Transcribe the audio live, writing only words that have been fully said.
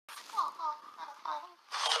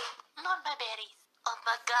my berries. Oh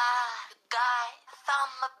my god, the guy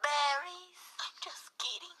found my berries. I'm just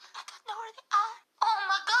kidding. I don't know where they are. Oh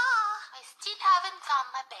my god, I still haven't found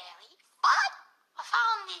my berries. What? I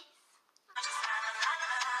found these.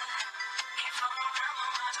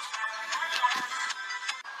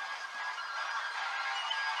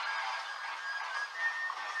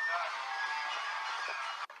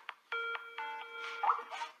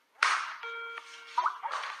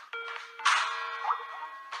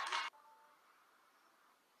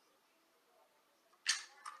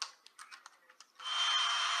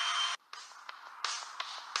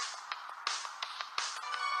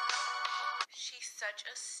 She's such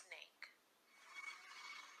a snake.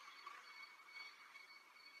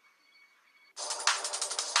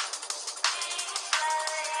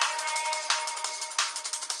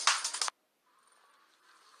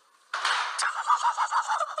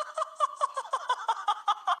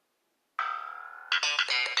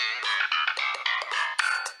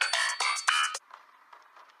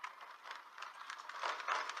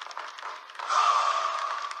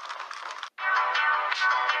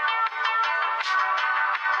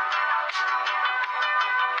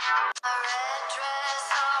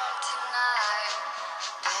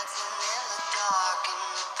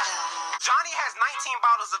 Johnny has 19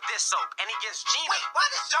 bottles of dish soap, and he gets Gina. Wait, why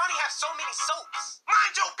does Johnny have so many soaps?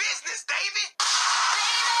 Mind your business, David!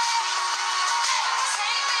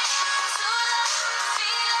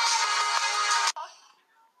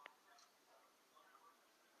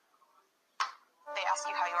 They ask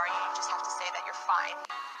you how you are, you just have to say that you're fine.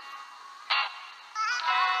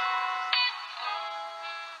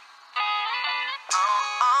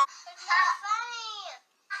 It's not funny.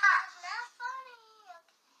 It's not funny.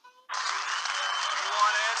 You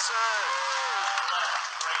want answers?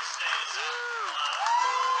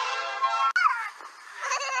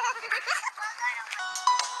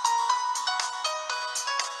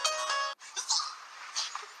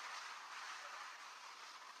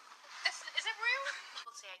 Is it real?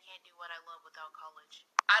 People say I can't do what I love without college.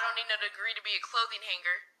 I don't need no degree to be a clothing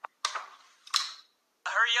hanger.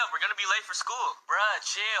 Hurry up, we're gonna be late for school. Bruh,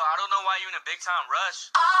 chill. I don't know why you in a big time rush.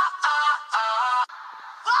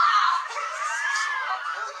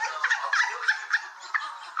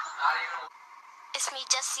 It's me,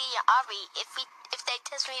 Jesse and Ari. If they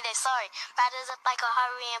test me, they sorry. Riders up like a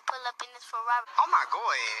hurry and pull up in this Ferrari. Oh my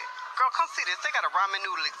god. Girl, come see this. They got a ramen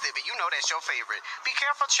noodle exhibit. You know that's your favorite. Be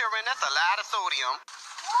careful, children. That's a lot of sodium.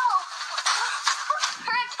 Whoa!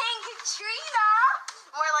 Hurricane Katrina!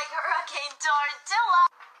 More like Hurricane Tortilla.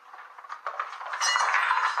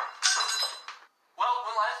 Well,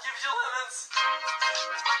 when life gives you lemons.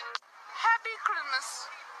 Happy Christmas.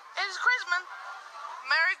 It's Christmas.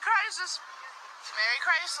 Merry Crisis. Merry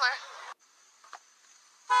Chrysler.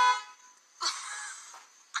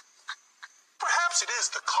 Perhaps it is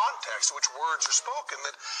the context in which words are spoken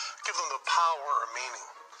that give them the power or meaning.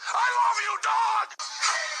 I love you, dog!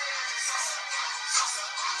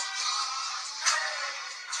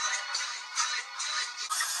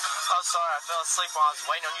 I'm sorry, I fell asleep while I was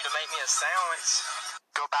waiting on you to make me a sandwich.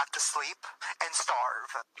 Go back to sleep and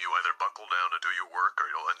starve. You either buckle down and do your work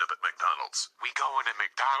or you'll end up at McDonald's. We going to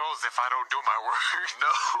McDonald's if I don't do my work?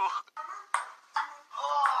 No.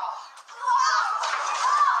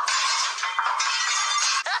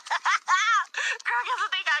 Girl, guess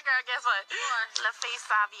what they got, girl? Guess what? La face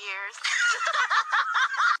 5 years.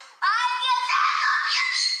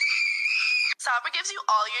 Sabra gives you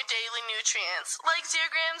all your daily nutrients, like 0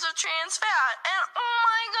 grams of trans fat, and oh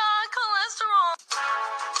my god, cholesterol.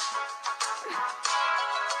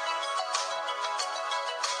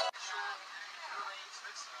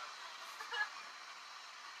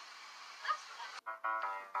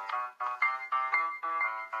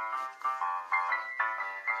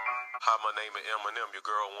 Hi, my name is Eminem. Your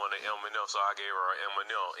girl wanted Eminem, so I gave her an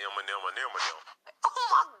Eminem. Oh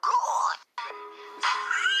my god!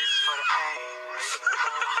 This for the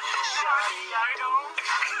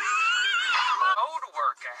Road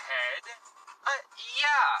work ahead?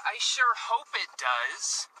 Yeah, I sure hope it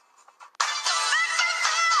does.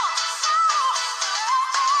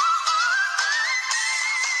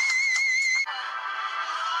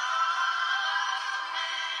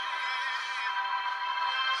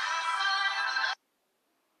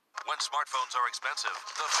 When smartphones are expensive,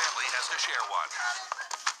 the family has to share one.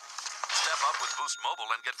 Step up with Boost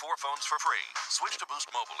Mobile and get 4 phones for free. Switch to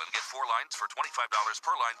Boost Mobile and get 4 lines for $25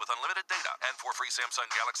 per line with unlimited data and 4 free Samsung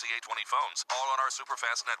Galaxy A20 phones, all on our super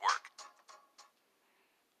fast network.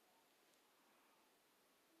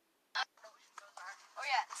 Oh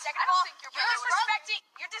yeah. Second of all,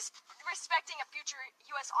 you're disrespecting a future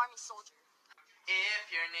U.S. Army soldier. If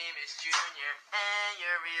your name is Junior and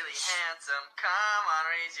you're really handsome, come on,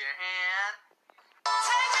 raise your hand.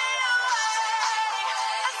 Take me away,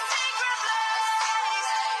 a secret place,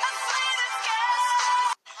 a sweetest kiss.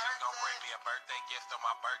 You just gonna bring me a birthday gift on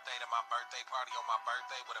my birthday to my birthday party on my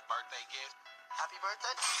birthday with a birthday gift? Happy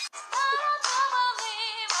birthday.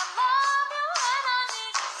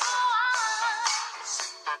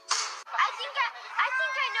 I think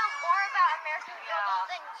I know more about American Girl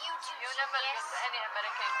than you do. You never genius. listen to any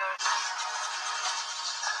American Girl.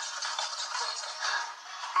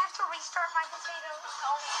 I have to restart my potatoes.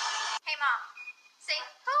 Hey, Mom. Say,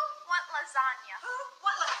 who want lasagna? Who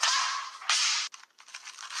want lasagna?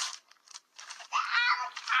 The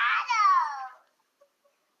avocado.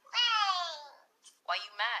 Thanks. Why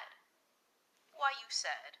you mad? Why you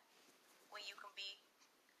sad? When you can be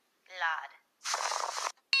glad.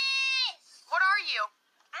 What are you?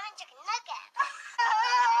 I'm a chicken nugget.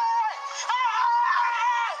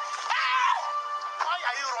 Why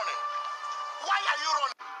are you running? Why are you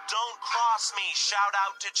running? Don't cross me. Shout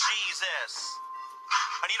out to Jesus.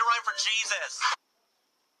 I need a rhyme for Jesus.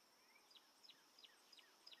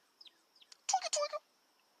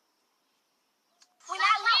 When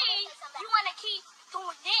I leave, you want to keep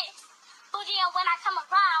doing this. But then when I come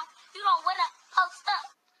around, you don't want to post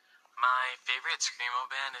up. My favorite Screamo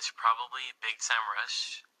band is probably Big Time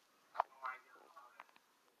Rush.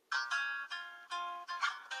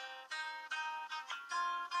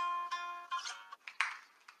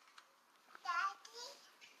 Daddy?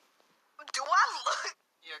 Do I look?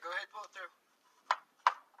 Yeah, go ahead, pull it through.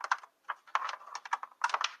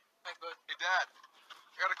 Thanks, bud. Hey, Dad,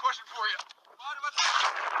 I got a question for you.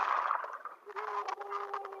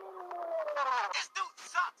 This dude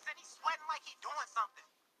sucks and he's sweating like he's doing something.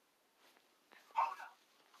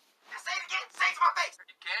 Say it again. Say it to my face.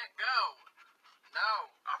 You can't go. No.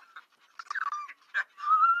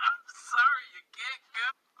 I'm sorry, you can't go.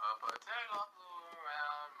 A potato flew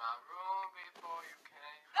around my room before you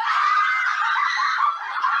came.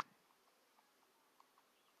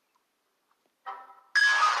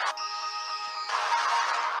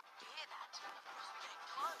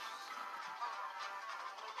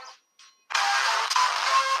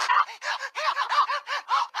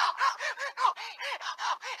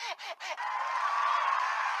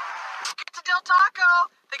 Get to Del Taco.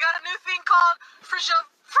 They got a new thing called free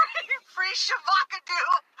Shavakadu.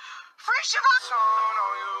 Free Shavakadu.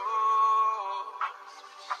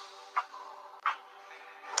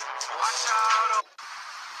 Watch out.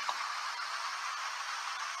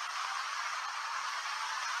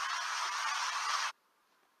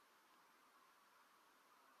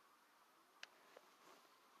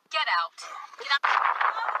 Get out. Get out.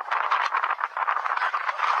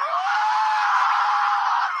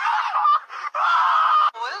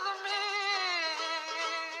 With me.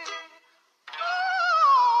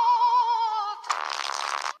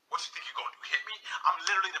 What you think you're gonna do? Hit me? I'm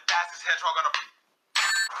literally the fastest hedgehog on the.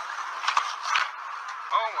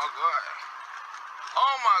 Oh my god.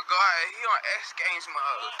 Oh my god, he on X Games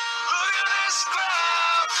mode. Look at this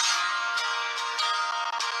stuff!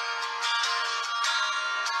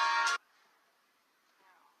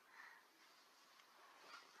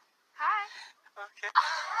 Hi. Okay.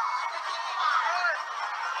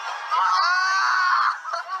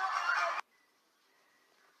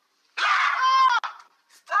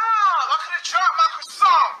 Stop! I could have dropped my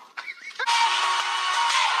croissant.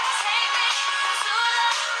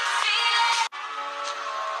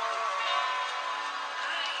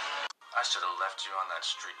 I should have left you on that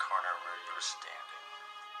street corner where you were standing.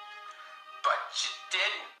 But you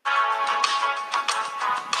didn't.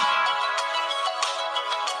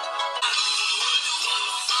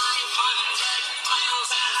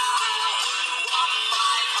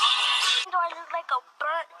 Do I look like a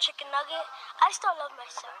burnt chicken nugget? I still love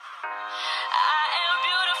myself. I am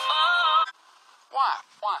beautiful. Why?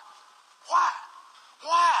 Why? Why?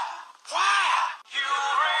 Why? Why? You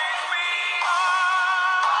raise me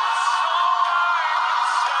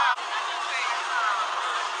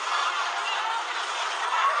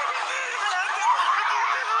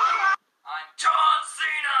I'm John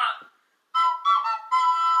Cena!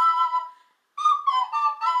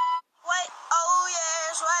 Wait, oh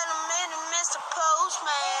yes, wait a minute, Mr. Postman.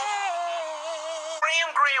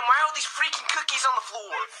 Graham, why are all these freaking cookies on the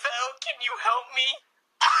floor? Phil, can you help me?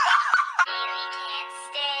 Baby can't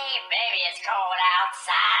stay, baby, it's cold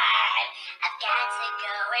outside. I've got to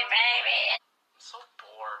go away, baby. I'm so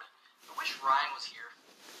bored. I wish Ryan was here.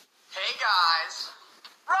 Hey guys!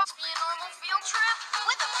 Be a normal field trip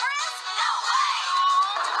with a friend? No